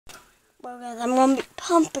because I'm going to be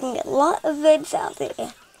pumping a lot of vids out there.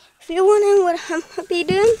 If you're wondering what I'm going to be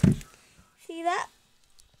doing, see that?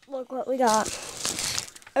 Look what we got.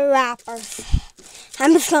 Wrappers.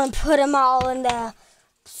 I'm just going to put them all in there,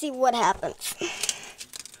 see what happens. Look.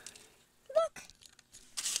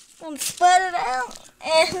 I'm going to spread it out,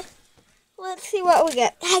 and let's see what we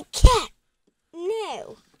get. Hey, cat.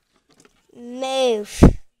 No. Move.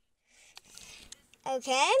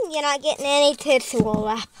 Okay, you're not getting any Tootsie Roll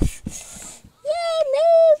wrappers. Yay,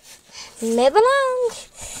 move. Move along.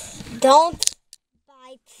 Don't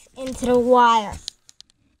bite into the wire.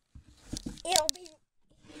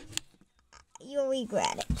 You'll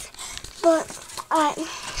regret it. But,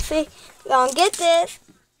 see, we're going to get this.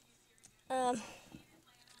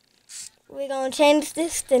 We're going to change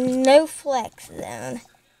this to no flex zone.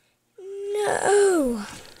 No.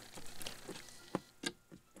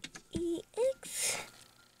 EX.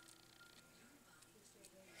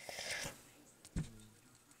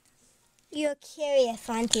 You're curious,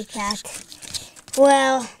 aren't you, cat?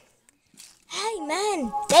 Well, hey,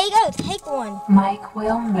 man. There you go. Take one. Mike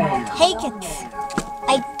will move. Take it.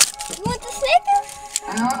 You want the Snickers?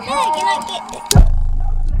 No, you're not getting it.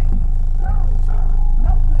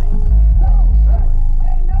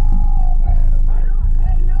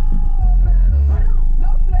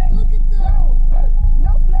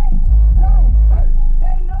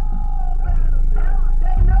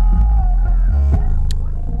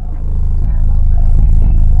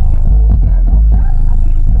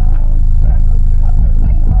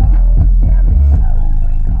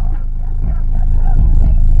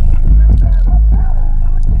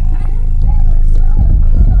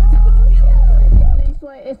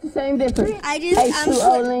 It's the same difference. I'm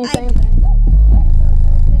same thing.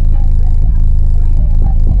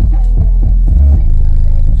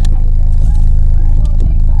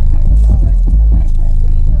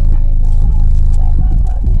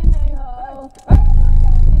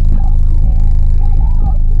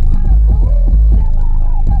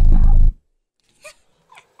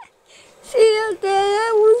 See out there,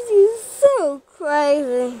 that was just so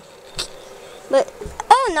crazy. But,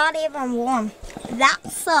 oh, not even one.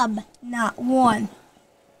 That sub, not one.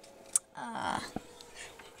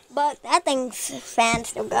 But that thing's fan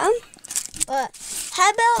still going. But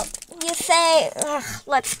how about you say,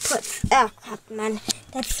 let's put, oh crap, man,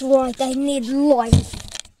 that's right, I need light.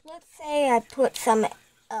 Let's say I put some,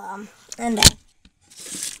 in there.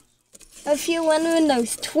 If you're wondering,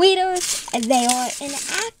 those tweeters, they are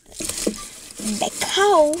inactive.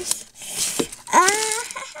 Because,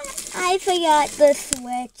 I forgot the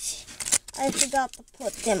switch. I forgot to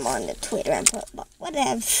put them on the Twitter and put, but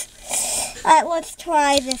whatever. Alright, let's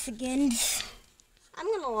try this again. I'm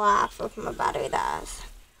gonna laugh if my battery dies.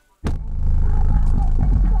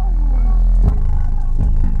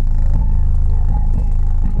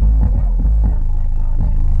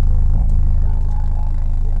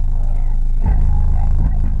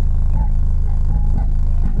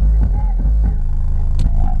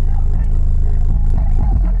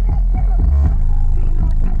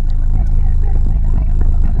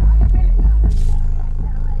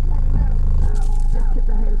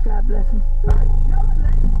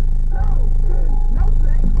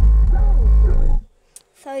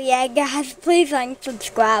 So yeah, guys, please like and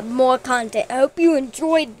subscribe. More content. I hope you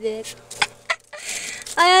enjoyed this.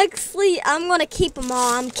 I'm gonna keep them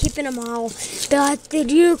all. I'm keeping them all. But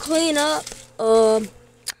did you clean up?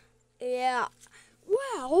 Yeah.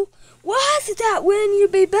 Well, why is it that when you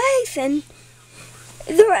be bathing,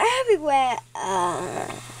 they're everywhere? I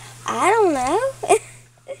don't know.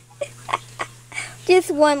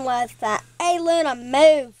 Just one last time. Hey, Luna,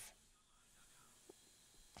 move.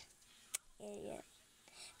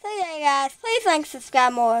 So yeah, guys, please like,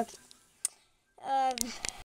 subscribe more.